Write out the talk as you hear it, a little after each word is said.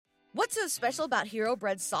What's so special about Hero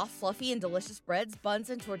Bread's soft, fluffy, and delicious breads, buns,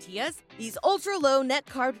 and tortillas? These ultra-low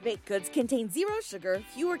net-carb baked goods contain zero sugar,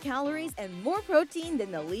 fewer calories, and more protein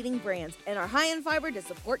than the leading brands, and are high in fiber to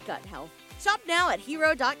support gut health. Shop now at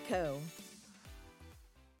hero.co.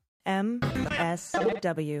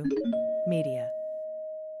 MSW Media.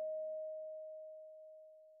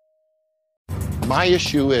 My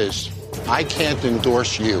issue is I can't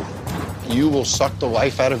endorse you. You will suck the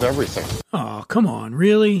life out of everything. Oh, come on,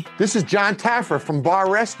 really? This is Jon Taffer from Bar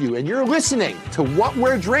Rescue, and you're listening to What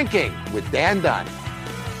We're Drinking with Dan Dunn.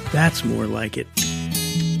 That's more like it.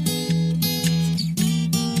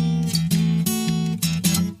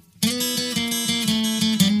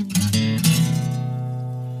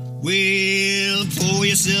 Well, pour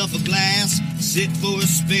yourself a glass, sit for a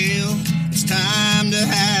spill. It's time to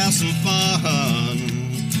have some fun.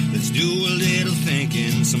 Let's do a little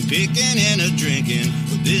thinking, some picking and a drinking.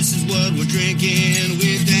 But this is what we're drinking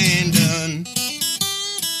with Dan Dunn.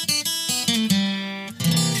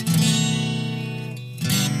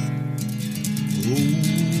 Oh, yeah.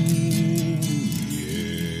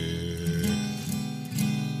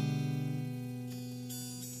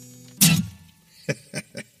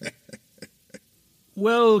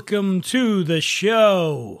 Welcome to the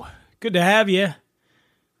show. Good to have you.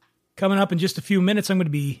 Coming up in just a few minutes, I'm going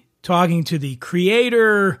to be talking to the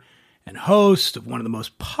creator and host of one of the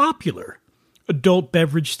most popular adult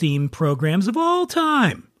beverage-themed programs of all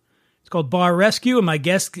time. It's called Bar Rescue, and my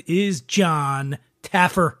guest is Jon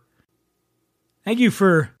Taffer. Thank you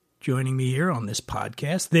for joining me here on this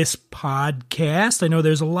podcast. I know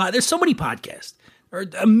there's so many podcasts. There are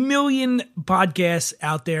a million podcasts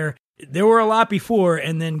out there. There were a lot before,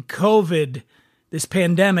 and then COVID, this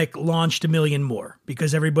pandemic, launched a million more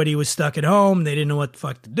because everybody was stuck at home. They didn't know what the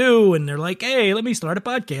fuck to do, and they're like, hey, let me start a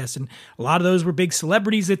podcast. And a lot of those were big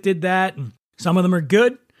celebrities that did that, and some of them are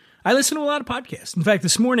good. I listen to a lot of podcasts. In fact,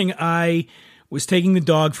 this morning I was taking the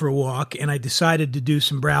dog for a walk, and I decided to do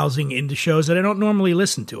some browsing into shows that I don't normally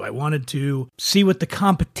listen to. I wanted to see what the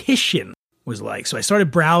competition was like. So I started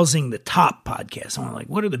browsing the top podcasts. I'm like,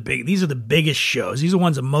 these are the biggest shows. These are the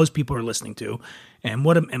ones that most people are listening to. And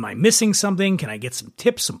am I missing something? Can I get some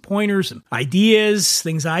tips, some pointers, some ideas,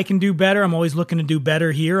 things I can do better? I'm always looking to do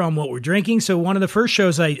better here on what we're drinking. So one of the first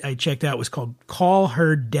shows I checked out was called Call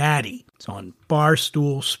Her Daddy. It's on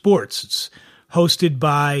Barstool Sports. It's hosted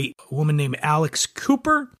by a woman named Alex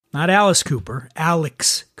Cooper. Not Alice Cooper,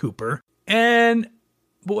 Alex Cooper. And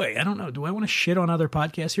boy, I don't know. Do I want to shit on other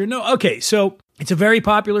podcasts here? No. Okay, so it's a very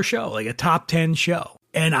popular show, like a top 10 show.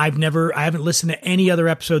 And I haven't listened to any other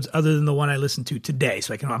episodes other than the one I listened to today.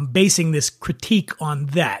 So I'm basing this critique on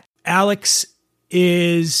that. Alex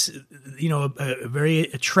is, a very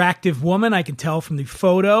attractive woman. I can tell from the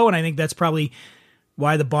photo. And I think that's probably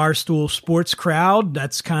why the Barstool Sports crowd,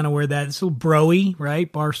 that's kind of where it's a little bro-y,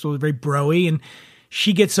 right? Barstool is very bro-y. And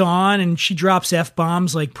she gets on and she drops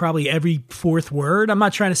F-bombs like probably every fourth word. I'm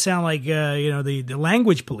not trying to sound like, the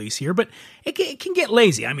language police here, but it can get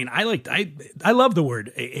lazy. I mean, I love the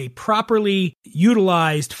word. A properly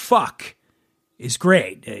utilized fuck is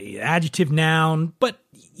great. Adjective, noun, but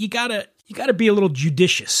you gotta be a little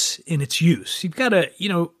judicious in its use. You've gotta,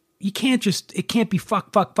 it can't be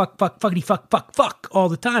fuck all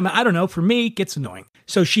the time. I don't know. For me, it gets annoying.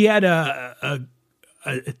 So she had a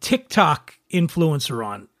TikTok influencer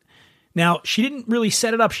on. Now, she didn't really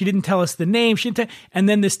set it up. She didn't tell us the name. And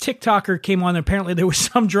then this TikToker came on, and apparently there was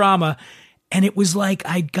some drama, and it was like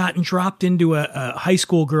I'd gotten dropped into a high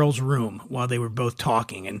school girl's room while they were both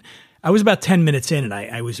talking. And I was about 10 minutes in, and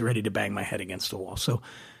I was ready to bang my head against the wall. So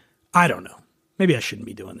I don't know. Maybe I shouldn't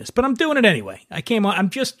be doing this, but I'm doing it anyway. I came on. I'm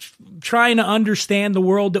just trying to understand the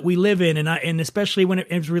world that we live in, and especially when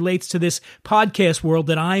it relates to this podcast world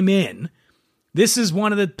that I'm in. This is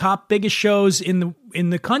one of the top biggest shows in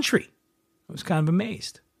the country. I was kind of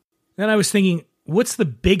amazed. Then I was thinking, what's the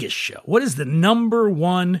biggest show? What is the number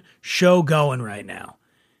one show going right now?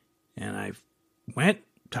 And I went,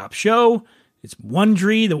 top show. It's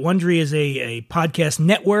Wondery. The Wondery is a podcast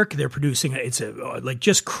network. They're producing,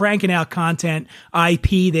 just cranking out content,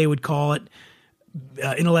 IP they would call it.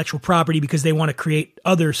 Intellectual property, because they want to create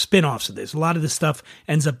other spin-offs of this. A lot of this stuff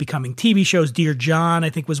ends up becoming TV shows. Dear John, I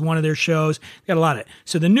think, was one of their shows. They got a lot of it.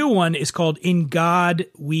 So the new one is called In God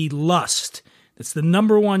We Lust. That's the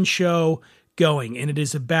number one show going, and it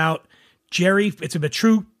is about Jerry. It's about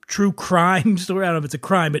true crime story. I don't know if it's a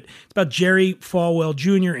crime, but it's about Jerry Falwell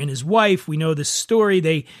Jr. and his wife. We know this story.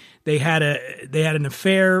 They had an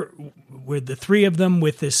affair with the three of them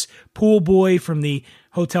with this pool boy from the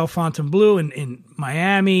Hotel Fontainebleau in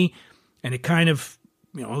Miami, and it kind of,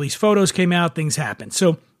 all these photos came out, things happened.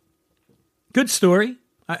 So, good story.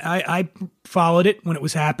 I followed it when it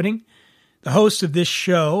was happening. The hosts of this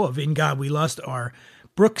show, of In God We Lust, are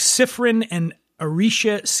Brooke Sifrin and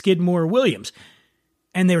Arisha Skidmore Williams.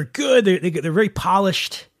 And they're good. They're very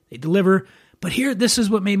polished. They deliver. But here, this is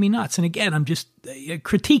what made me nuts. And again, I'm just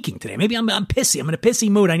critiquing today. Maybe I'm pissy. I'm in a pissy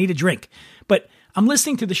mood. I need a drink. But I'm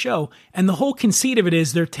listening to the show, and the whole conceit of it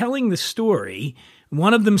is they're telling the story.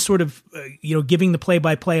 One of them sort of, giving the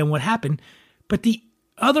play-by-play on what happened. But the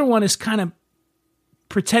other one is kind of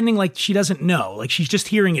pretending like she doesn't know, like she's just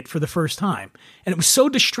hearing it for the first time. And it was so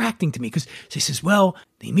distracting to me because she says, well,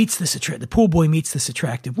 the pool boy meets this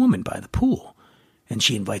attractive woman by the pool, and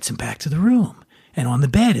she invites him back to the room. And on the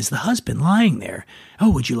bed is the husband lying there. Oh,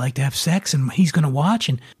 would you like to have sex? And he's going to watch.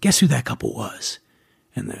 And guess who that couple was?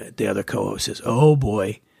 And the other co-host says, oh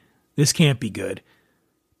boy, this can't be good.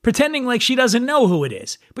 Pretending like she doesn't know who it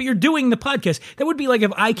is. But you're doing the podcast. That would be like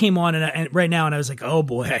if I came on and right now and I was like, oh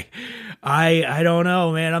boy, I don't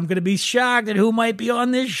know, man. I'm going to be shocked at who might be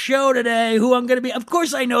on this show today, who I'm going to be. Of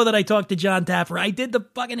course I know that I talked to Jon Taffer. I did the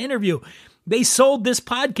fucking interview. They sold this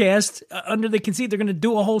podcast under the conceit they're going to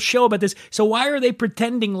do a whole show about this. So why are they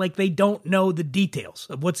pretending like they don't know the details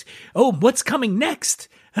of what's coming next?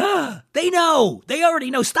 They know. They already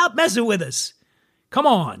know. Stop messing with us. Come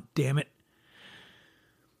on, damn it.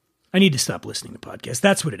 I need to stop listening to podcasts.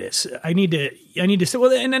 That's what it is. I need to say,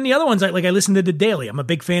 well, and then the other ones, I listen to The Daily. I'm a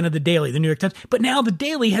big fan of The Daily, the New York Times. But now The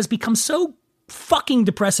Daily has become so fucking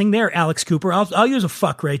depressing. There, Alex Cooper. I'll use a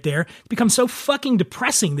fuck right there. It's become so fucking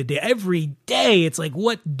depressing every day. It's like,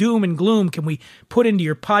 what doom and gloom can we put into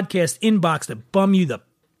your podcast inbox to bum you the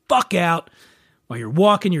fuck out while you're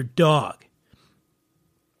walking your dog?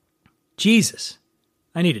 Jesus.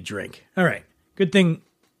 I need a drink. All right. Good thing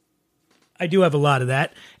I do have a lot of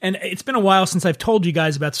that. And it's been a while since I've told you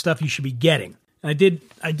guys about stuff you should be getting. And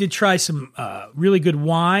I did try some really good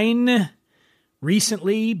wine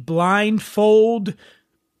recently. Blindfold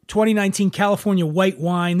 2019 California white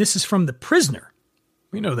wine. This is from The Prisoner.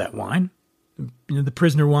 We know that wine. The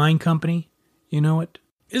Prisoner Wine Company. You know it.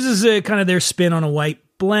 This is kind of their spin on a white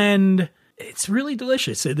blend. It's really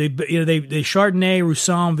delicious. They Chardonnay,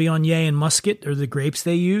 Roussanne, Viognier, and Muscat are the grapes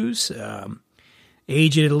they use.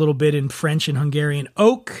 Age it a little bit in French and Hungarian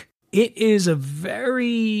oak. It is a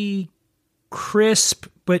very crisp,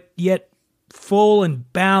 but yet full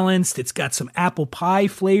and balanced. It's got some apple pie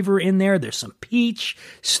flavor in there. There's some peach,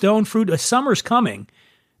 stone fruit. Summer's coming.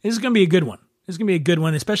 This is going to be a good one. This is going to be a good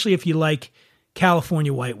one, especially if you like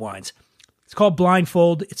California white wines. It's called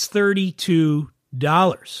Blindfold. It's $32.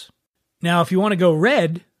 Now, if you want to go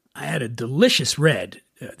red, I had a delicious red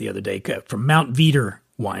the other day from Mount Veeder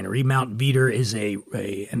Winery. Mount Veeder is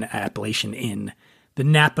an appellation in the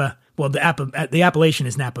Napa. Well, the appellation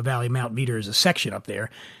is Napa Valley. Mount Veeder is a section up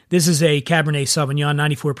there. This is a Cabernet Sauvignon,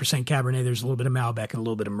 94% Cabernet. There's a little bit of Malbec and a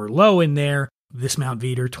little bit of Merlot in there. This Mount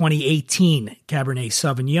Veeder 2018 Cabernet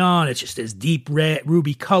Sauvignon. It's just this deep red,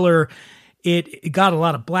 ruby color. It got a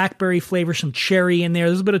lot of blackberry flavor, some cherry in there.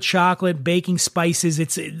 There's a bit of chocolate, baking spices.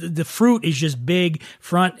 The fruit is just big,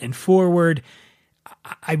 front and forward.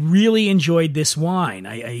 I really enjoyed this wine.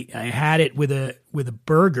 I had it with a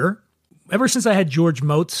burger. Ever since I had George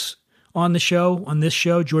Motes on this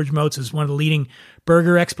show, George Motes is one of the leading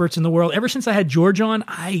burger experts in the world. Ever since I had George on,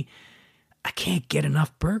 I can't get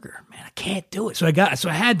enough burger, man. I can't do it. So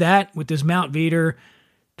I had that with this Mount Veeder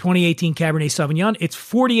 2018 Cabernet Sauvignon. It's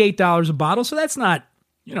 $48 a bottle, so that's not,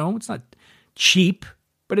 it's not cheap,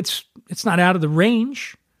 but it's not out of the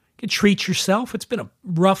range. You can treat yourself. It's been a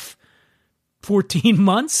rough 14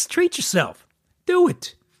 months. Treat yourself. Do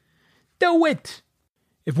it. Do it.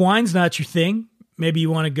 If wine's not your thing, maybe you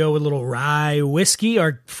want to go with a little rye whiskey.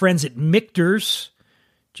 Our friends at Michter's,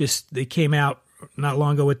 they came out not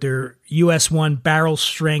long ago with their US1 barrel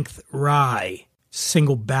strength rye.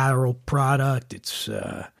 Single barrel product. It's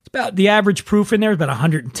about the average proof in there is about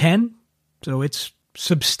 110. So it's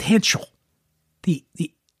substantial. The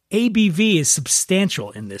ABV is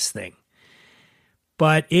substantial in this thing.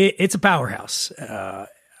 But it's a powerhouse.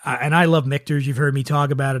 And I love Michter's. You've heard me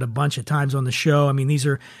talk about it a bunch of times on the show. I mean, these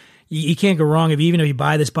are, you can't go wrong. Even if you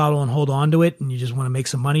buy this bottle and hold on to it and you just want to make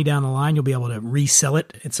some money down the line, you'll be able to resell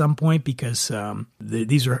it at some point because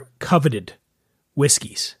these are coveted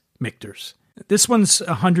whiskeys, Michter's. This one's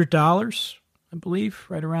 $100, I believe,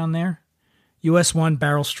 right around there. US1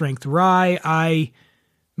 barrel strength rye. I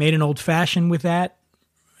made an old fashioned with that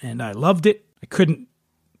and I loved it. I couldn't,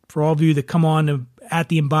 for all of you that come on at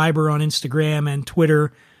the Imbiber on Instagram and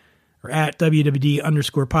Twitter or at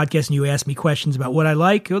WWD_podcast and you ask me questions about what I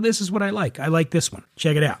like. Oh, this is what I like. I like this one.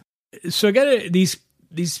 Check it out. So I got these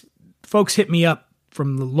folks hit me up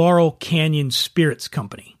from the Laurel Canyon Spirits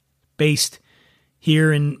Company based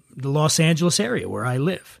here in the Los Angeles area where I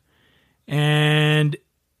live. And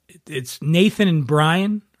it's Nathan and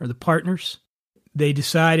Brian are the partners. They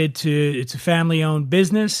decided it's a family-owned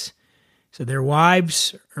business. So their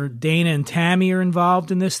wives, or Dana and Tammy, are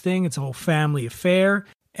involved in this thing. It's a whole family affair.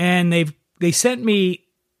 And they sent me,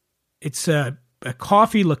 it's a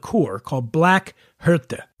coffee liqueur called Black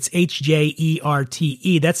Herte. It's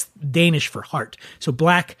Hjerte. That's Danish for heart. So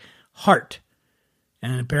Black Heart.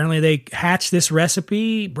 And apparently they hatched this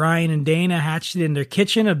recipe. Brian and Dana hatched it in their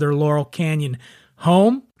kitchen of their Laurel Canyon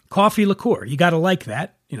home. Coffee liqueur. You got to like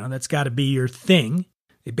that. That's got to be your thing.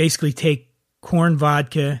 They basically take corn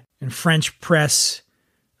vodka and French press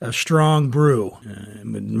a strong brew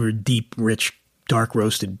with deep, rich, dark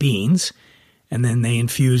roasted beans. And then they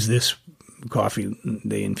infuse this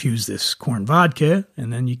corn vodka,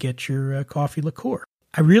 and then you get your coffee liqueur.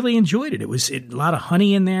 I really enjoyed it. It was a lot of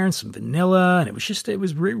honey in there and some vanilla, and it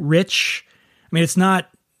was rich. I mean, it's not,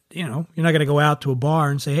 you're not going to go out to a bar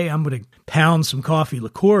and say, hey, I'm going to pound some coffee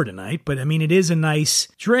liqueur tonight. But I mean, it is a nice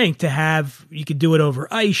drink to have. You could do it over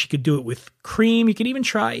ice. You could do it with cream. You can even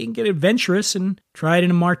get adventurous and try it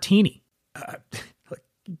in a martini.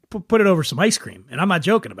 Put it over some ice cream. And I'm not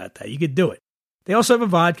joking about that. You could do it. They also have a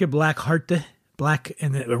vodka, Black Heart,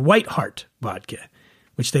 White Heart vodka,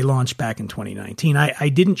 which they launched back in 2019. I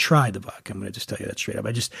didn't try the vodka. I'm going to just tell you that straight up.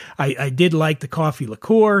 I did like the coffee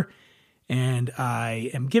liqueur, and I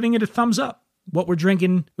am giving it a thumbs up. What we're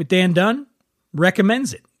drinking with Dan Dunn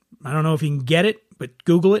recommends it. I don't know if you can get it, but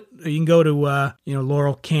Google it. Or you can go to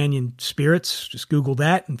Laurel Canyon Spirits. Just Google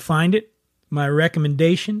that and find it. My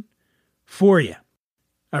recommendation for you.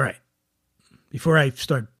 All right. Before I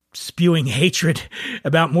start spewing hatred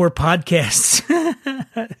about more podcasts,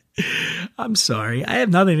 I'm sorry. I have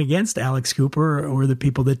nothing against Alex Cooper or the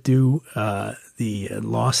people that do the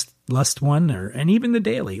Lust one and even the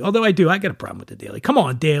Daily. Although I got a problem with the Daily. Come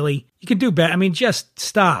on, Daily. You can do better. I mean, just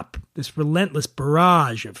stop this relentless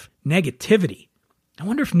barrage of negativity. I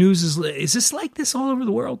wonder if news is this like this all over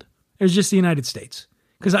the world? Or is it just the United States?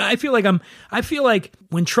 Because I feel like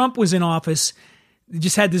when Trump was in office, they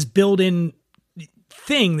just had this built-in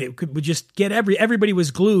thing that would just get everybody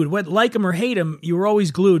was glued. Like him or hate him, you were always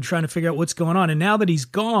glued trying to figure out what's going on. And now that he's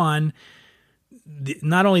gone,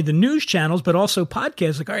 not only the news channels, but also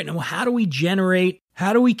podcasts, like, all right, now how do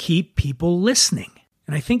we keep people listening?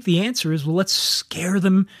 And I think the answer is, well, let's scare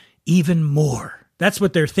them even more. That's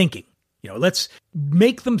what they're thinking. Let's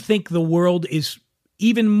make them think the world is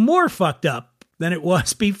even more fucked up than it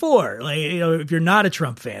was before. Like, if you're not a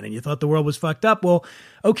Trump fan and you thought the world was fucked up, well,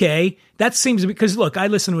 okay, that seems to be, because look, I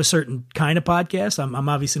listen to a certain kind of podcast. I'm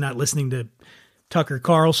obviously not listening to Tucker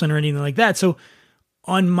Carlson or anything like that. So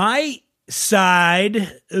on my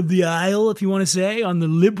side of the aisle, if you want to say, on the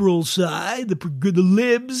liberal side, the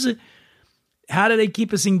libs, how do they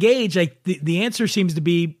keep us engaged? Like the answer seems to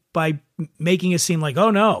be by making us seem like,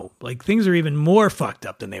 oh no, like things are even more fucked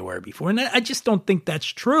up than they were before. And I just don't think that's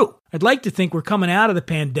true. I'd like to think we're coming out of the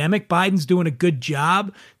pandemic. Biden's doing a good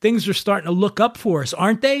job. Things are starting to look up for us,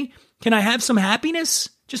 aren't they? Can I have some happiness?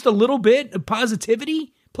 Just a little bit of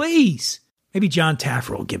positivity? Please. Maybe Jon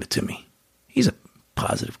Taffer will give it to me. He's a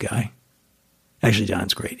positive guy. Actually,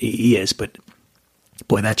 John's great. He is, but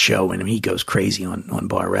boy, that show, when he goes crazy on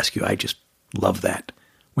Bar Rescue, I just love that.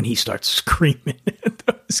 When he starts screaming at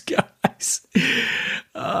those guys.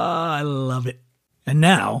 I love it. And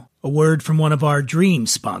now, a word from one of our dream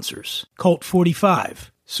sponsors, Colt 45,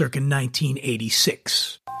 circa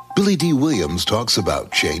 1986. Billy D. Williams talks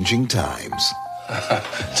about changing times.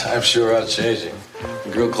 Times sure are changing.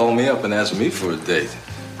 The girl called me up and asked me for a date.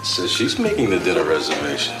 Says she's making the dinner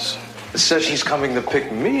reservations. Says she's coming to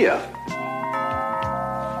pick me up.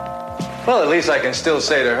 Well, at least I can still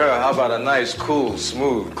say to her, how about a nice, cool,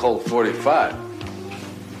 smooth Colt 45?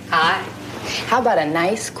 Hi. How about a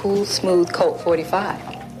nice, cool, smooth Colt 45?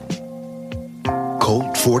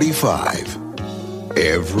 Colt 45.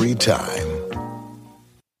 Every time.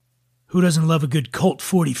 Who doesn't love a good Colt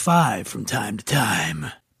 45 from time to time?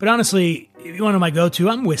 But honestly, if you want to know my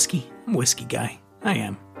go-to, I'm whiskey. I'm a whiskey guy. I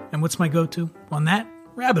am. And what's my go-to on that?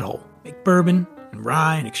 Rabbit Hole. Make bourbon and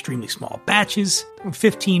rye in extremely small batches,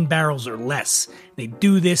 15 barrels or less. They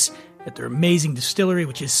do this at their amazing distillery,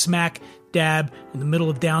 which is smack dab in the middle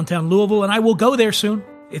of downtown Louisville, and I will go there soon.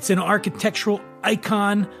 It's an architectural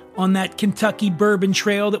icon on that Kentucky bourbon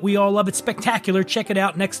trail that we all love. It's spectacular. Check it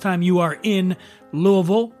out next time you are in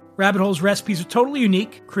Louisville. Rabbit Hole's recipes are totally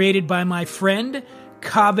unique, created by my friend,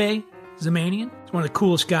 Kaveh Zamanian. He's one of the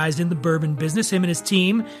coolest guys in the bourbon business. Him and his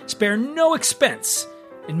team spare no expense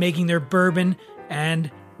in making their bourbon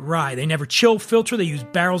and rye. They never chill filter. They use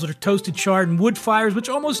barrels that are toasted, charred, and wood fires, which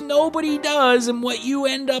almost nobody does. And what you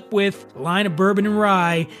end up with, a line of bourbon and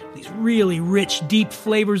rye, these really rich, deep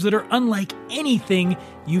flavors that are unlike anything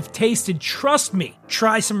you've tasted. Trust me,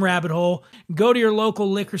 try some Rabbit Hole. Go to your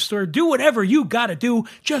local liquor store. Do whatever you gotta do.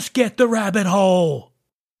 Just get the Rabbit Hole.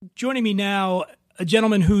 Joining me now, a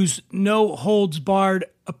gentleman whose no-holds-barred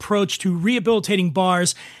approach to rehabilitating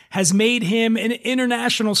bars has made him an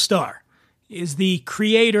international star. He is the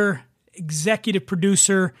creator, executive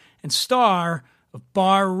producer, and star of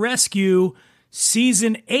Bar Rescue.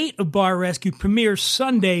 Season 8 of Bar Rescue premieres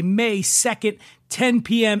Sunday, May 2nd, 10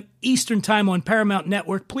 p.m. Eastern Time on Paramount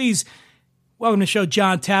Network. Please welcome to the show,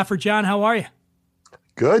 Jon Taffer. Jon, how are you?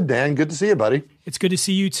 Good, Dan. Good to see you, buddy. It's good to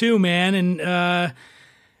see you too, man. And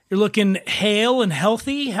you're looking hale and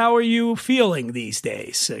healthy. How are you feeling these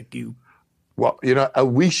days? Well,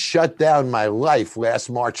 we shut down my life last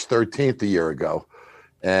March 13th a year ago,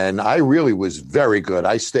 and I really was very good.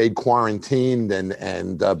 I stayed quarantined,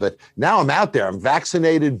 but now I'm out there. I'm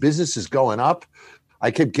vaccinated. Business is going up. I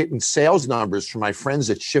kept getting sales numbers from my friends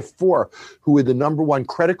at Shift 4, who are the number one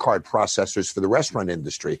credit card processors for the restaurant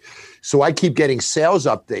industry. So I keep getting sales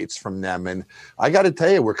updates from them. And I got to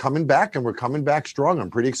tell you, we're coming back, and we're coming back strong. I'm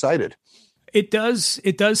pretty excited. It does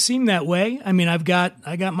seem that way. I mean, I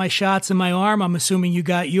got my shots in my arm. I'm assuming you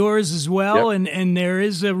got yours as well. Yep. And there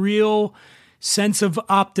is a real sense of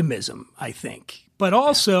optimism, I think. But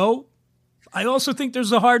also, I also think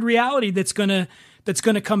there's a hard reality that's going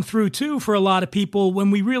to come through too for a lot of people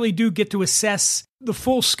when we really do get to assess the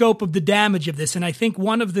full scope of the damage of this. And I think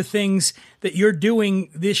one of the things that you're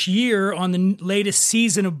doing this year on the latest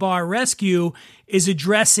season of Bar Rescue is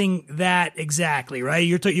addressing that exactly, right?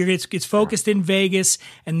 It's focused in Vegas,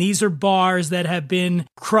 and these are bars that have been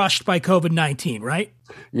crushed by COVID-19, right?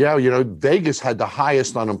 Yeah, Vegas had the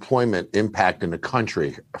highest unemployment impact in the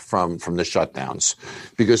country from the shutdowns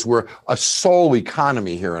because we're a sole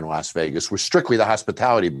economy here in Las Vegas. We're strictly the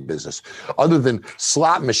hospitality business. Other than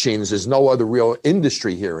slot machines, there's no other real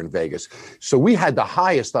industry here in Vegas. So we had the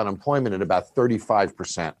highest unemployment at about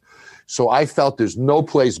 35%. So I felt there's no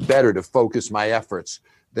place better to focus my efforts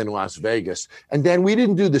than Las Vegas. And then we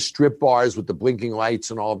didn't do the strip bars with the blinking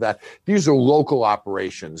lights and all of that. These are local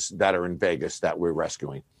operations that are in Vegas that we're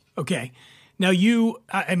rescuing. Okay. Now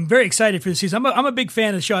I'm very excited for this season. I'm a big fan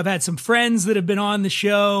of the show. I've had some friends that have been on the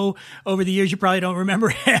show over the years. You probably don't remember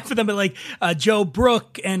half of them, but like Joe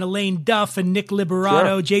Brook and Elaine Duff and Nick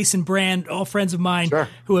Liberato, sure. Jason Brand, all friends of mine sure.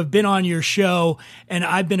 who have been on your show, and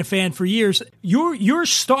I've been a fan for years. Your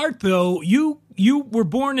start, though, you were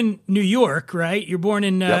born in New York, right? You're born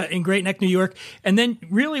in Great Neck, New York. And then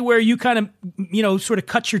really where you kind of, sort of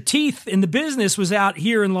cut your teeth in the business was out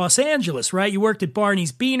here in Los Angeles, right? You worked at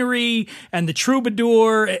Barney's Beanery and the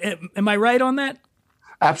Troubadour. Am I right on that?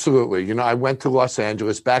 Absolutely. I went to Los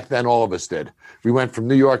Angeles. Back then, all of us did. We went from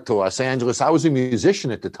New York to Los Angeles. I was a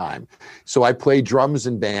musician at the time. So I played drums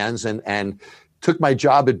in bands and took my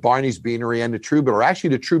job at Barney's Beanery and the Troubadour.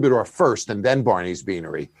 Actually, the Troubadour first and then Barney's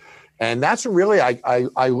Beanery. And that's really,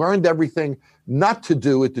 I learned everything not to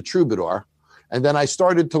do at the Troubadour. And then I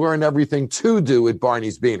started to learn everything to do at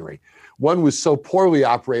Barney's Beanery. One was so poorly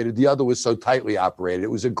operated. The other was so tightly operated. It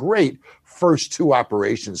was a great first two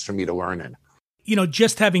operations for me to learn in.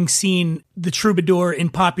 Just having seen the Troubadour in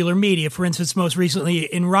popular media, for instance, most recently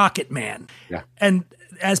in Rocket Man. Yeah. And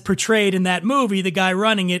as portrayed in that movie, the guy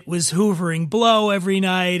running it was hoovering blow every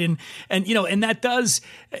night. And that does,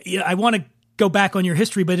 I want to go back on your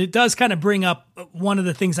history, but it does kind of bring up one of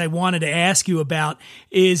the things I wanted to ask you about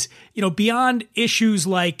is, beyond issues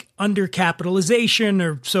like undercapitalization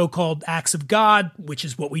or so-called acts of God, which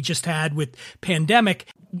is what we just had with pandemic,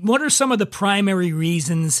 what are some of the primary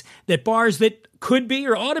reasons that bars that could be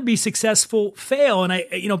or ought to be successful fail?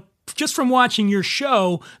 And just from watching your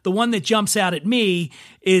show, the one that jumps out at me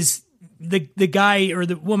is the guy or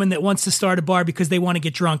the woman that wants to start a bar because they want to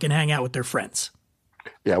get drunk and hang out with their friends.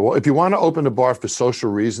 Yeah, well, if you want to open a bar for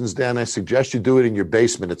social reasons, Dan, I suggest you do it in your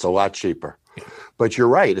basement. It's a lot cheaper. But you're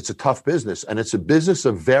right. It's a tough business, and it's a business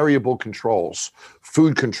of variable controls,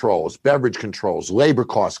 food controls, beverage controls, labor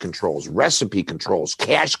cost controls, recipe controls,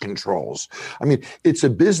 cash controls. I mean, it's a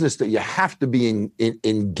business that you have to be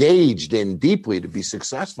engaged in deeply to be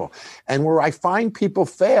successful. And where I find people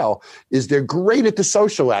fail is they're great at the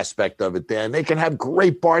social aspect of it, Dan. They can have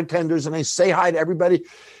great bartenders, and they say hi to everybody,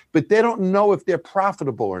 but they don't know if they're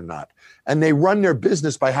profitable or not. And they run their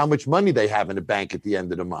business by how much money they have in the bank at the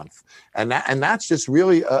end of the month. And that's just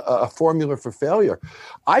really a formula for failure.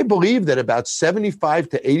 I believe that about 75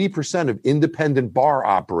 to 80% of independent bar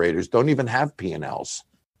operators don't even have P&Ls.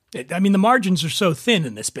 I mean, the margins are so thin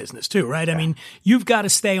in this business too, right? I mean, you've got to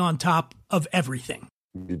stay on top of everything.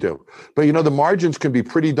 You do. But, the margins can be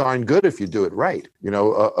pretty darn good if you do it right.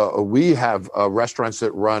 We have restaurants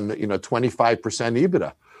that run, 25%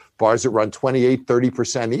 EBITDA, bars that run 28,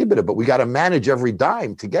 30% EBITDA, but we got to manage every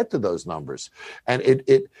dime to get to those numbers. And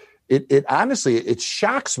it honestly, it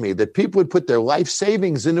shocks me that people would put their life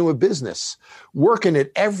savings into a business, working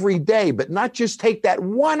it every day, but not just take that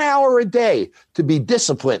 1 hour a day to be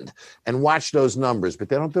disciplined and watch those numbers, but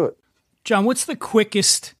they don't do it. Jon, what's the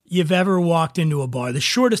quickest you've ever walked into a bar? The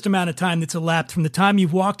shortest amount of time that's elapsed from the time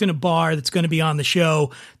you've walked in a bar that's going to be on the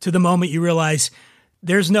show to the moment you realize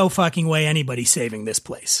there's no fucking way anybody's saving this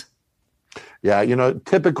place. Yeah,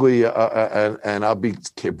 typically, and I'll be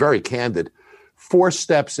very candid, 4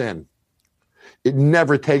 steps in. It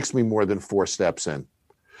never takes me more than 4 steps in.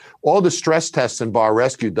 All the stress tests in Bar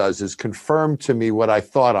Rescue does is confirm to me what I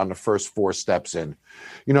thought on the first 4 steps in.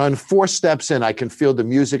 In 4 steps in, I can feel the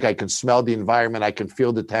music, I can smell the environment, I can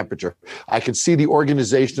feel the temperature. I can see the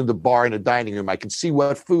organization of the bar and the dining room. I can see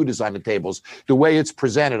what food is on the tables, the way it's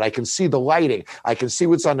presented. I can see the lighting. I can see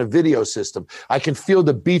what's on the video system. I can feel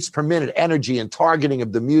the beats per minute, energy and targeting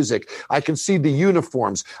of the music. I can see the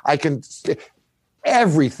uniforms. I can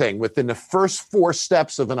everything within the first 4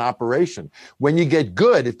 steps of an operation. When you get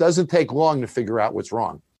good, it doesn't take long to figure out what's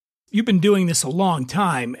wrong. You've been doing this a long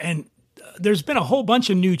time, and there's been a whole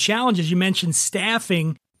bunch of new challenges. You mentioned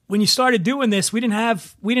staffing. When you started doing this, we didn't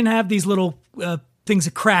have these little things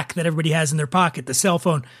of crack that everybody has in their pocket, the cell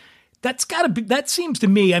phone. That seems to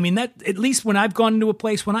me, I mean, that at least when I've gone into a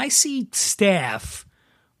place, when I see staff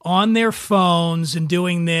on their phones and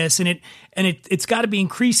doing this, and it's got to be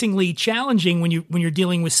increasingly challenging when you're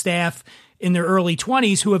dealing with staff in their early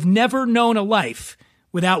 20s who have never known a life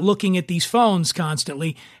without looking at these phones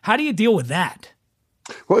constantly. How do you deal with that?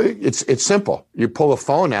 Well, it's simple. You pull a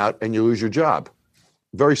phone out and you lose your job.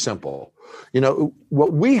 Very simple.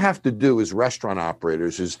 What we have to do as restaurant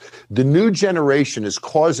operators is the new generation is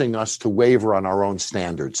causing us to waver on our own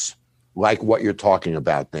standards, like what you're talking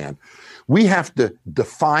about, Dan. We have to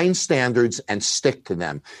define standards and stick to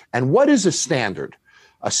them. And what is a standard?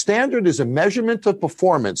 A standard is a measurement of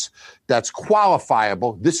performance that's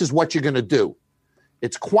qualifiable. This is what you're going to do.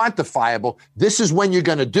 It's quantifiable. This is when you're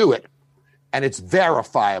going to do it. And it's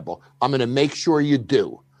verifiable. I'm going to make sure you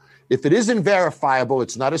do. If it isn't verifiable,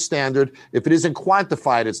 it's not a standard. If it isn't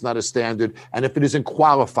quantified, it's not a standard. And if it isn't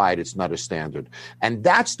qualified, it's not a standard. And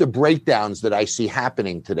that's the breakdowns that I see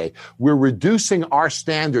happening today. We're reducing our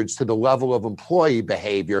standards to the level of employee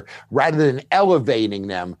behavior rather than elevating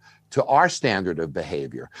them to our standard of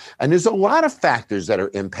behavior. And there's a lot of factors that are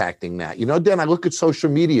impacting that. Dan, I look at social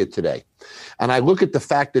media today, and I look at the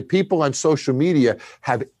fact that people on social media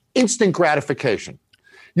have instant gratification.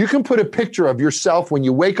 You can put a picture of yourself when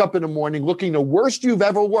you wake up in the morning looking the worst you've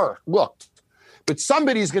ever looked. But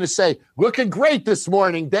somebody's going to say, looking great this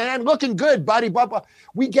morning, Dan, looking good, buddy, blah, blah.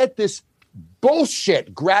 We get this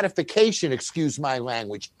bullshit gratification, excuse my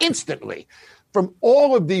language, instantly from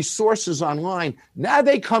all of these sources online. Now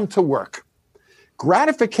they come to work.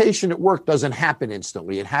 Gratification at work doesn't happen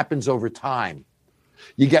instantly. It happens over time.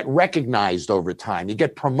 You get recognized over time. You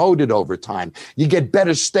get promoted over time. You get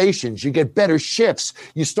better stations. You get better shifts.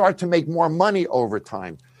 You start to make more money over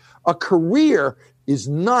time. A career is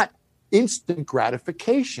not instant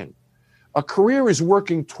gratification. A career is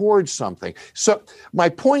working towards something. So my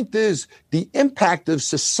point is the impact of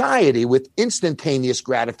society with instantaneous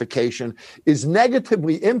gratification is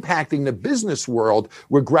negatively impacting the business world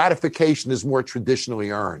where gratification is more traditionally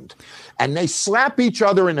earned. And they slap each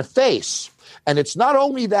other in the face. And it's not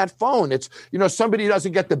only that phone. It's, somebody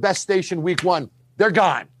doesn't get the best station week 1, they're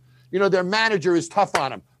gone. Their manager is tough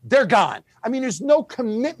on them. They're gone. I mean, there's no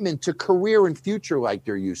commitment to career and future like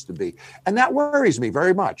there used to be. And that worries me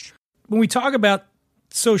very much. When we talk about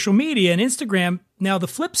social media and Instagram, now the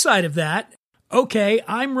flip side of that, okay,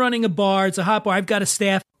 I'm running a bar. It's a hot bar. I've got a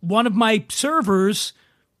staff. One of my servers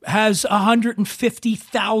has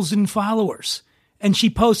 150,000 followers, and she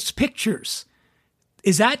posts pictures.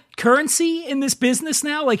 Is that currency in this business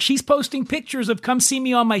now? Like, she's posting pictures of come see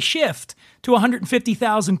me on my shift to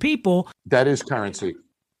 150,000 people. That is currency.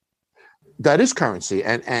 That is currency.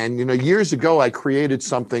 And years ago, I created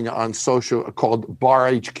something on social called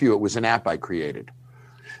Bar HQ. It was an app I created.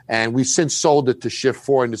 And we've since sold it to Shift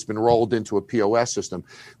 4, and it's been rolled into a POS system.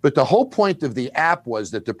 But the whole point of the app was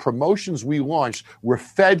that the promotions we launched were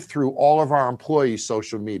fed through all of our employees'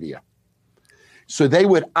 social media. So they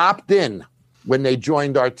would opt in when they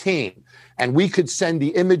joined our team, and we could send the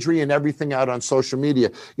imagery and everything out on social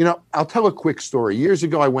media. I'll tell a quick story. Years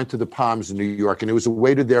ago, I went to the Palms in New York, and there was a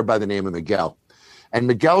waiter there by the name of Miguel. And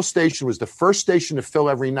Miguel's station was the first station to fill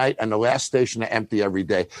every night and the last station to empty every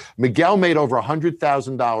day. Miguel made over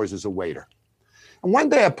 $100,000 as a waiter. And one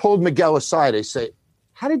day I pulled Miguel aside. I say,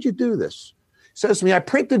 how did you do this? He says to me, I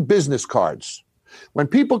printed business cards. When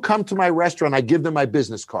people come to my restaurant, I give them my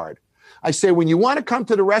business card. I say, when you want to come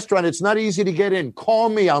to the restaurant, it's not easy to get in. Call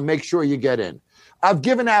me. I'll make sure you get in. I've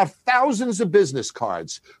given out thousands of business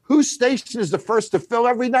cards. Whose station is the first to fill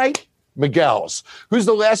every night? Miguel's. Who's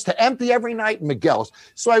the last to empty every night? Miguel's.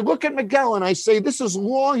 So I look at Miguel and I say, this is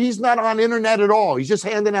long. He's not on internet at all. He's just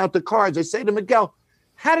handing out the cards. I say to Miguel,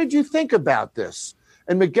 how did you think about this?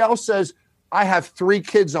 And Miguel says, I have 3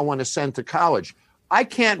 kids I want to send to college. I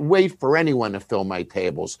can't wait for anyone to fill my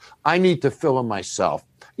tables. I need to fill them myself.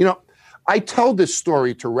 You know, I tell this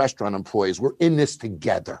story to restaurant employees. We're in this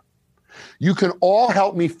together. You can all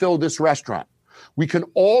help me fill this restaurant. We can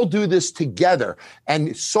all do this together.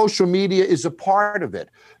 And social media is a part of it.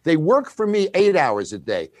 They work for me 8 hours a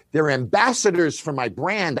day. They're ambassadors for my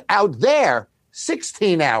brand out there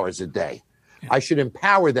 16 hours a day. I should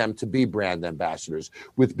empower them to be brand ambassadors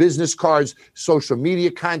with business cards, social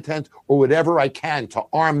media content, or whatever I can to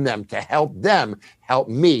arm them to help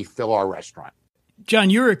me fill our restaurant.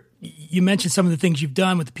 Jon, you mentioned some of the things you've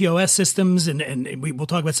done with the POS systems, and we'll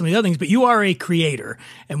talk about some of the other things, but you are a creator.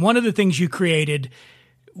 And one of the things you created,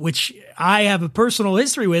 which I have a personal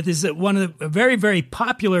history with, is that a very, very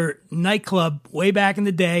popular nightclub way back in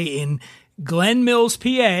the day in Glen Mills,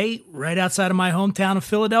 PA, right outside of my hometown of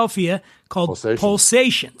Philadelphia, called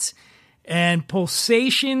Pulsations. And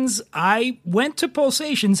Pulsations, I went to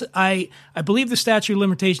Pulsations. I believe the statute of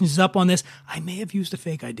limitations is up on this. I may have used a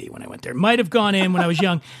fake ID when I went there. Might have gone in when I was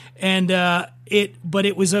young. And it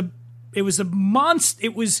was a monster.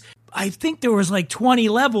 I think there was like 20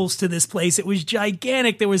 levels to this place. It was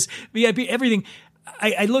gigantic. There was VIP, everything.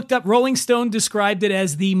 I looked up, Rolling Stone described it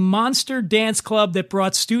as the monster dance club that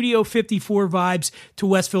brought Studio 54 vibes to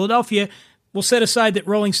West Philadelphia. We'll set aside that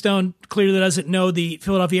Rolling Stone clearly doesn't know the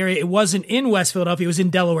Philadelphia area. It wasn't in West Philadelphia. It was in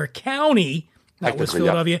Delaware County, not West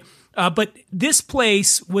Philadelphia. Yeah. But this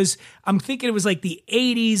place was, I'm thinking it was like the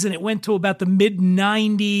 80s, and it went to about the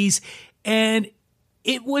mid-90s. And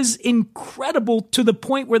it was incredible to the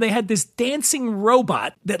point where they had this dancing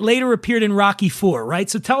robot that later appeared in Rocky IV, right?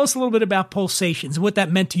 So tell us a little bit about Pulsations and what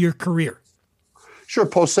that meant to your career. Sure.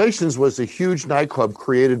 Pulsations was a huge nightclub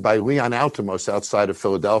created by Leon Altimos outside of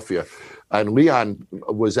Philadelphia. And Leon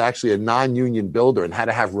was actually a non-union builder and had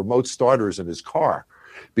to have remote starters in his car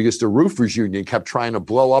because the roofers union kept trying to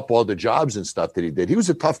blow up all the jobs and stuff that he did. He was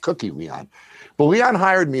a tough cookie, Leon. But Leon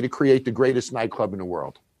hired me to create the greatest nightclub in the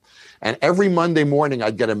world. And every Monday morning,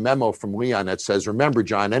 I'd get a memo from Leon that says, remember,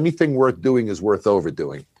 Jon, anything worth doing is worth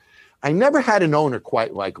overdoing. I never had an owner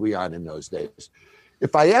quite like Leon in those days.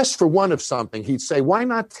 If I asked for one of something, he'd say, why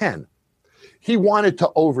not 10? He wanted to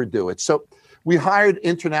overdo it. So we hired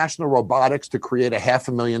International Robotics to create a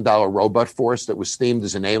 $500,000 robot force that was themed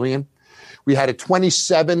as an alien. We had a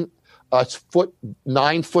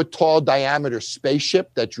 9-foot tall diameter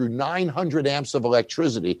spaceship that drew 900 amps of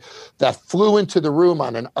electricity that flew into the room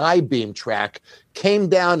on an I-beam track, came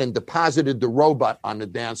down and deposited the robot on the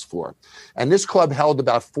dance floor. And this club held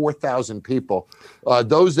about 4,000 people.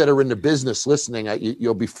 Those that are in the business listening,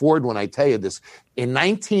 you'll be floored when I tell you this. In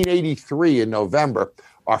 1983, in November,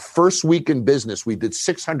 our first week in business, we did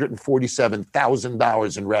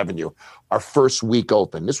 $647,000 in revenue, our first week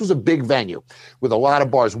open. This was a big venue with a lot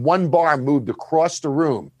of bars. One bar moved across the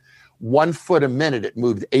room, 1 foot a minute. It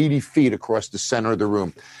moved 80 feet across the center of the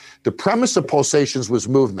room. The premise of Pulsations was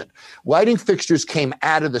movement. Lighting fixtures came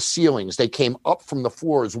out of the ceilings. They came up from the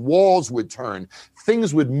floors. Walls would turn.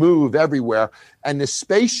 Things would move everywhere. And the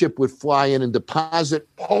spaceship would fly in and deposit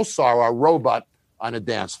Pulsar, our robot, on a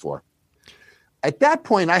dance floor. At that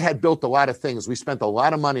point, I had built a lot of things. We spent a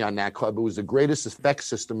lot of money on that club. It was the greatest effects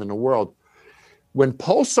system in the world. When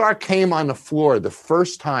Pulsar came on the floor the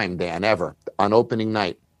first time, Dan, ever, on opening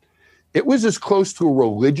night, it was as close to a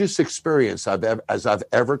religious experience as I've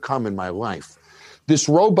ever come in my life. This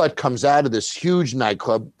robot comes out of this huge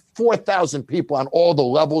nightclub, 4,000 people on all the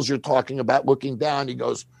levels you're talking about looking down. He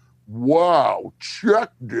goes, wow, check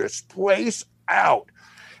this place out.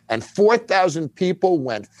 And 4,000 people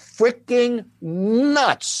went freaking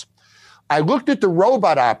nuts. I looked at the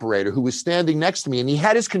robot operator who was standing next to me, and he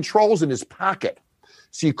had his controls in his pocket.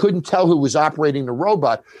 So you couldn't tell who was operating the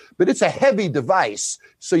robot, but it's a heavy device.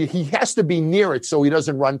 So he has to be near it so he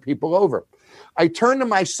doesn't run people over. I turn to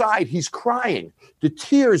my side. He's crying. The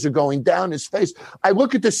tears are going down his face. I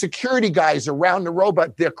look at the security guys around the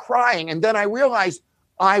robot. They're crying. And then I realized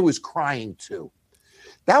I was crying too.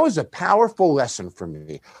 That was a powerful lesson for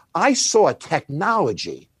me. I saw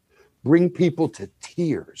technology bring people to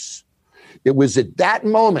tears. It was at that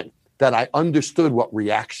moment that I understood what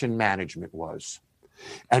reaction management was.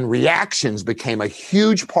 And reactions became a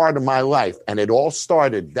huge part of my life. And it all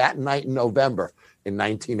started that night in November in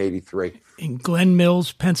 1983. In Glen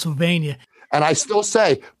Mills, Pennsylvania. And I still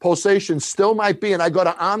say Pulsations still might be, and I go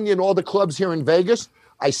to Omni and all the clubs here in Vegas,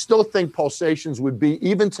 I still think Pulsations would be,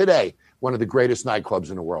 even today, one of the greatest nightclubs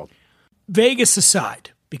in the world. Vegas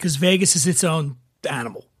aside, because Vegas is its own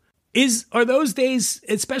animal, are those days,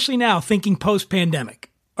 especially now, thinking post-pandemic,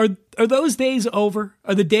 are those days over?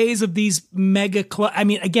 Are the days of these mega clubs, I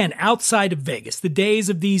mean, again, outside of Vegas, the days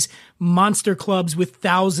of these monster clubs with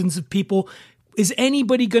thousands of people, is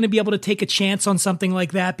anybody going to be able to take a chance on something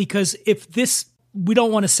like that? Because if this, we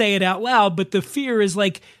don't want to say it out loud, but the fear is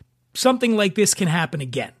like something like this can happen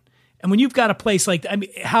again. And when you've got a place like that, I mean,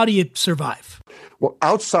 how do you survive? Well,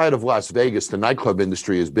 outside of Las Vegas, the nightclub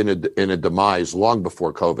industry has been in a demise long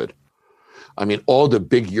before COVID. I mean, all the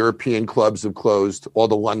big European clubs have closed. All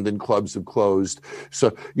the London clubs have closed.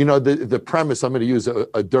 So, you know, the premise, I'm going to use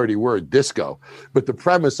a dirty word, disco, but the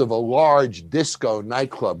premise of a large disco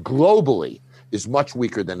nightclub globally is much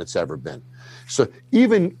weaker than it's ever been. So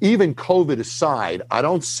even COVID aside, I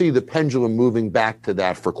don't see the pendulum moving back to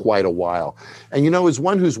that for quite a while. And, you know, as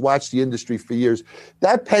one who's watched the industry for years,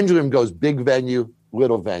 that pendulum goes big venue,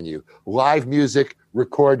 little venue, live music,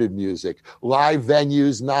 recorded music, live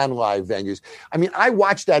venues, non-live venues. I mean, I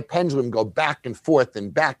watch that pendulum go back and forth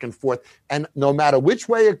and back and forth. And no matter which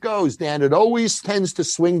way it goes, Dan, it always tends to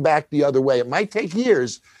swing back the other way. It might take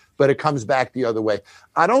years, but it comes back the other way.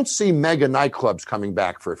 I don't see mega nightclubs coming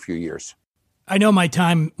back for a few years. I know my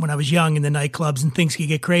time when I was young in the nightclubs and things could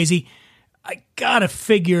get crazy. I got to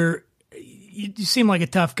figure, you seem like a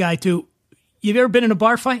tough guy too. You've ever been in a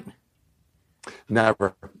bar fight?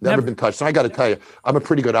 Never been touched. And I got to tell you, I'm a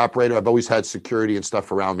pretty good operator. I've always had security and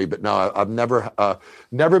stuff around me, but no, I've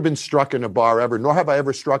never been struck in a bar ever, nor have I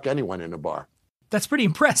ever struck anyone in a bar. That's pretty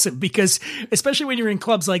impressive because especially when you're in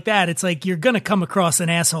clubs like that, it's like you're going to come across an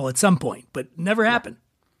asshole at some point, but never happened.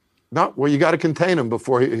 No, well, you got to contain him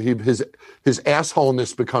before his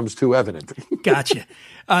assholeness becomes too evident. Gotcha.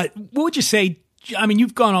 What would you say? I mean,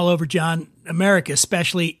 you've gone all over, John, America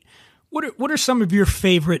especially. What are some of your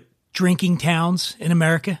favorite drinking towns in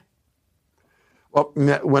America? Well,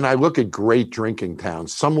 when I look at great drinking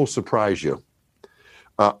towns, some will surprise you.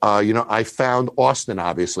 You know, I found Austin,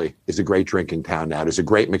 obviously, is a great drinking town now. There's a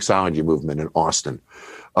great mixology movement in Austin.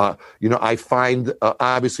 You know, I find,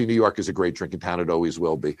 obviously, New York is a great drinking town. It always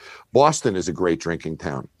will be. Boston is a great drinking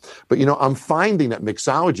town. But, you know, I'm finding that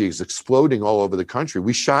mixology is exploding all over the country.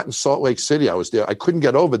 We shot in Salt Lake City. I was there. I couldn't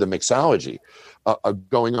get over the mixology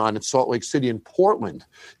going on in Salt Lake City, in Portland,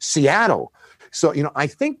 Seattle. So, you know, I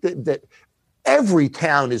think that every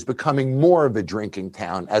town is becoming more of a drinking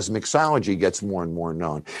town as mixology gets more and more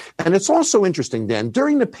known. And it's also interesting, Dan,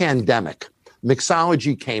 during the pandemic,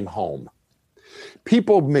 mixology came home.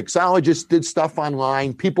 Mixologists did stuff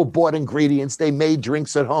online. People bought ingredients. They made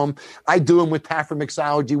drinks at home. I do them with Taffer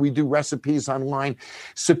Mixology. We do recipes online.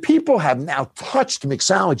 So people have now touched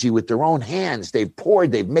mixology with their own hands. They've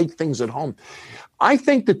poured, they've made things at home. I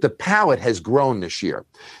think that the palate has grown this year.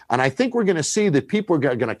 And I think we're going to see that people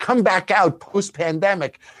are going to come back out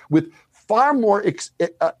post-pandemic with far more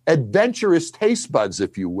adventurous taste buds,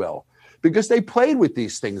 if you will, because they played with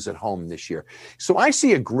these things at home this year. So I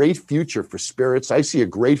see a great future for spirits. I see a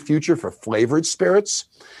great future for flavored spirits.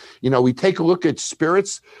 You know, we take a look at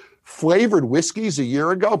spirits, flavored whiskeys a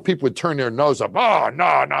year ago, people would turn their nose up. Oh,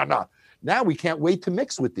 no. Now we can't wait to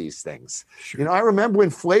mix with these things. Sure. You know, I remember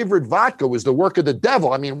when flavored vodka was the work of the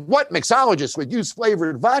devil. I mean, what mixologist would use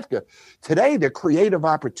flavored vodka? Today, they're creative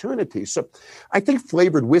opportunities. So I think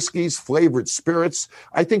flavored whiskeys, flavored spirits,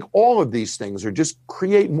 I think all of these things are just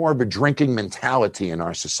create more of a drinking mentality in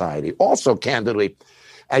our society. Also, candidly,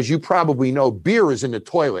 as you probably know, beer is in the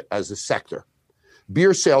toilet as a sector.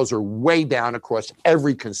 Beer sales are way down across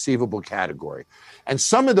every conceivable category. And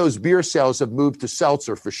some of those beer sales have moved to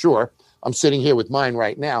seltzer for sure. I'm sitting here with mine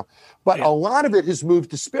right now. But a lot of it has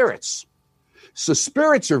moved to spirits. So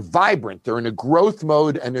spirits are vibrant. They're in a growth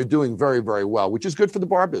mode, and they're doing very, very well, which is good for the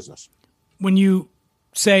bar business. When you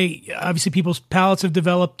say, obviously, people's palates have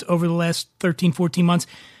developed over the last 13, 14 months,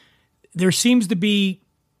 there seems to be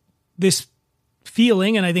this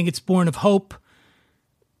feeling, and I think it's born of hope,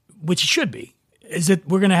 which it should be, is that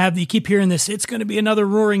we're going to have, you keep hearing this, it's going to be another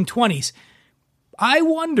roaring 20s. I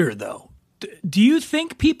wonder, though, do you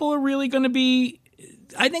think people are really going to be,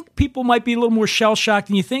 I think people might be a little more shell-shocked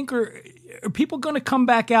than you think, or are people going to come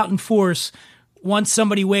back out in force once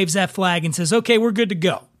somebody waves that flag and says, okay, we're good to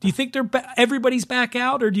go? Do you think everybody's back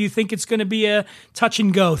out, or do you think it's going to be a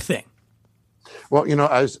touch-and-go thing? Well,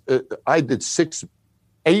 I did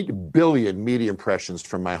 8 billion media impressions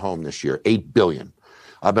from my home this year, 8 billion.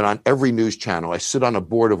 I've been on every news channel. I sit on a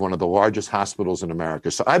board of one of the largest hospitals in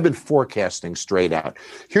America. So I've been forecasting straight out.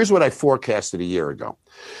 Here's what I forecasted a year ago.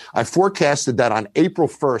 I forecasted that on April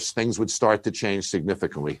 1st, things would start to change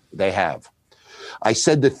significantly. They have. I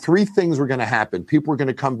said that 3 things were going to happen. People were going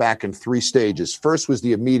to come back in 3 stages. First was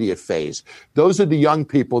the immediate phase. Those are the young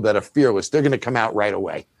people that are fearless. They're going to come out right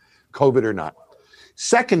away, COVID or not.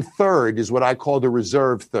 Second third is what I call the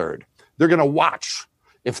reserve third. They're going to watch.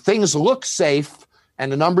 If things look safe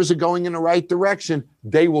and the numbers are going in the right direction,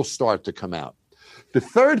 they will start to come out. The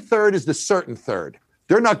third is the certain third.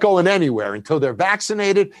 They're not going anywhere until they're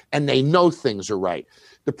vaccinated and they know things are right.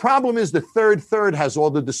 The problem is the third has all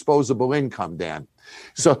the disposable income, Dan.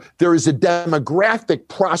 So there is a demographic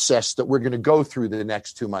process that we're going to go through the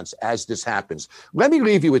next 2 months as this happens. Let me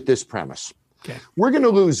leave you with this premise. Okay. We're going to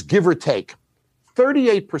lose, give or take,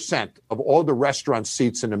 38% of all the restaurant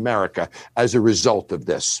seats in America as a result of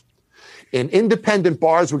this. In independent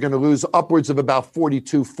bars, we're going to lose upwards of about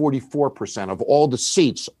 44% of all the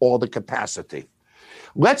seats, all the capacity.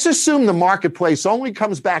 Let's assume the marketplace only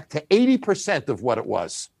comes back to 80% of what it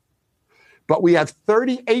was, but we have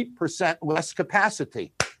 38% less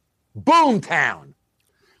capacity. Boomtown.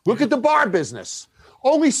 Look at the bar business.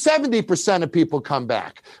 Only 70% of people come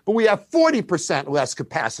back, but we have 40% less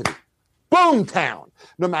capacity. Boomtown.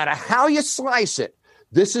 No matter how you slice it,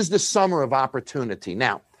 this is the summer of opportunity.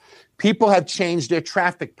 Now, people have changed their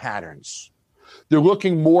traffic patterns. They're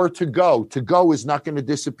looking more to go. To go is not going to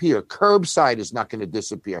disappear. Curbside is not going to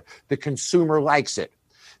disappear. The consumer likes it.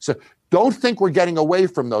 So don't think we're getting away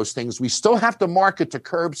from those things. We still have to market to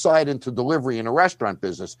curbside and to delivery in a restaurant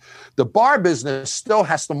business. The bar business still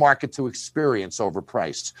has to market to experience over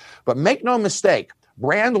price. But make no mistake,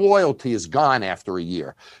 brand loyalty is gone after a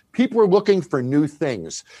year. People are looking for new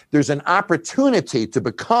things. There's an opportunity to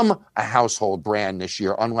become a household brand this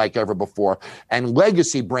year, unlike ever before, and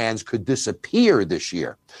legacy brands could disappear this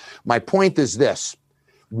year. My point is this.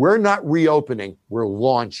 We're not reopening, we're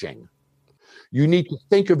launching. You need to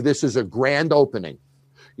think of this as a grand opening.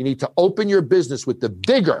 You need to open your business with the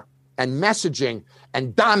vigor and messaging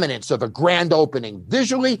and dominance of a grand opening,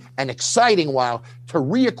 visually and exciting, while to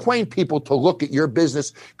reacquaint people to look at your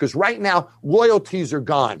business, because right now loyalties are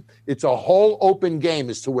gone. It's a whole open game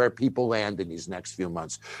as to where people land in these next few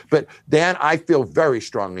months. But Dan, I feel very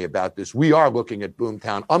strongly about this. We are looking at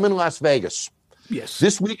Boomtown. I'm in Las Vegas. Yes.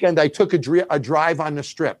 This weekend I took a drive on the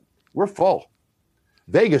Strip. We're full.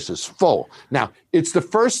 Vegas is full. Now, it's the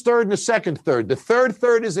first third and the second third. The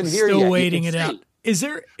third isn't here yet. Still waiting it out. Is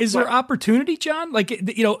there opportunity, John? Like,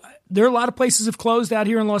 there are a lot of places have closed out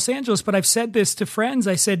here in Los Angeles, but I've said this to friends.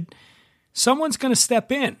 I said, someone's going to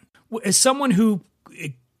step in. As someone who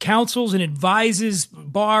counsels and advises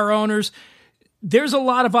bar owners, there's a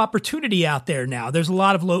lot of opportunity out there now. There's a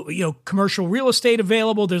lot of commercial real estate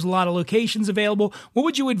available. There's a lot of locations available. What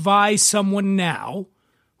would you advise someone now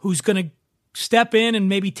who's going to step in and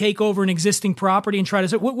maybe take over an existing property and try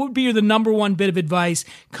to, what would be the number one bit of advice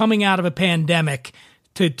coming out of a pandemic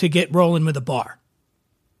to get rolling with a bar?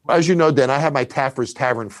 As you know, Dan, I have my Taffer's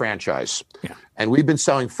Tavern franchise. Yeah. And we've been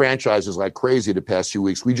selling franchises like crazy the past few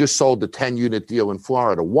weeks. We just sold the 10-unit deal in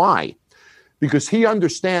Florida. Why? Because he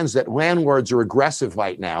understands that landlords are aggressive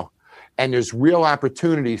right now, and there's real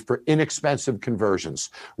opportunity for inexpensive conversions.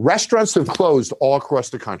 Restaurants have closed all across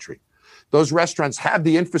the country. Those restaurants have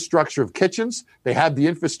the infrastructure of kitchens. They have the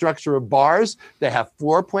infrastructure of bars. They have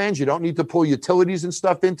floor plans. You don't need to pull utilities and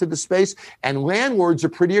stuff into the space. And landlords are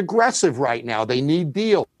pretty aggressive right now. They need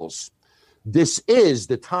deals. This is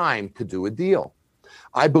the time to do a deal.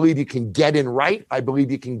 I believe you can get in right. I believe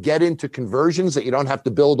you can get into conversions that you don't have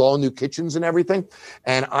to build all new kitchens and everything.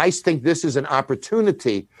 And I think this is an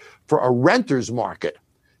opportunity for a renter's market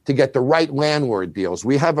to get the right landlord deals.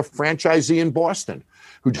 We have a franchisee in Boston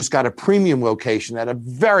who just got a premium location at a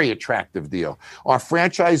very attractive deal. Our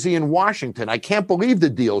franchisee in Washington, I can't believe the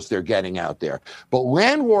deals they're getting out there. But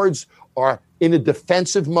landlords are in a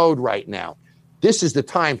defensive mode right now. This is the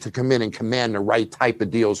time to come in and command the right type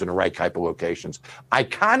of deals in the right type of locations.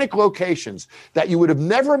 Iconic locations that you would have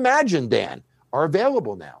never imagined, Dan, are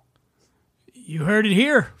available now. You heard it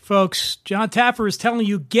here, folks. Jon Taffer is telling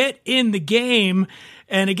you, get in the game.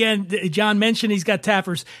 And again, John mentioned he's got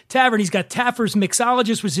Taffer's Tavern. He's got Taffer's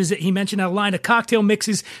Mixologist, which is, he mentioned a line of cocktail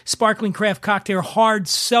mixes, sparkling craft cocktail, hard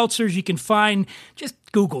seltzers you can find. Just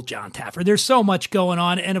Google Jon Taffer. There's so much going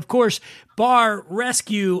on. And of course, Bar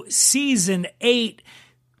Rescue Season 8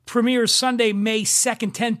 premieres Sunday, May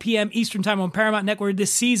 2nd, 10 p.m. Eastern Time on Paramount Network.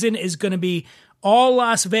 This season is going to be all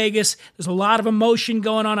Las Vegas. There's a lot of emotion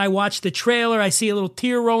going on. I watched the trailer. I see a little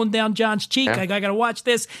tear rolling down John's cheek. I got to watch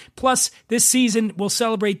this. Plus, this season will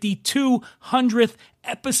celebrate the 200th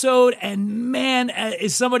episode, and man,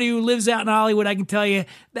 as somebody who lives out in Hollywood, I can tell you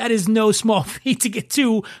that is no small feat to get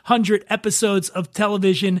 200 episodes of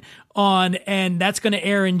television on, and that's going to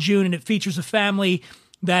air in June, and it features a family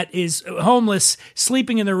that is homeless,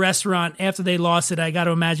 sleeping in the restaurant after they lost it. I got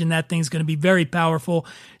to imagine that thing's going to be very powerful.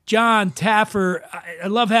 Jon Taffer, I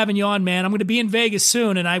love having you on, man. I'm going to be in Vegas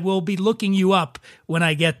soon, and I will be looking you up when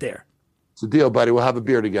I get there. It's a deal, buddy. We'll have a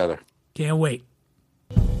beer together. Can't wait.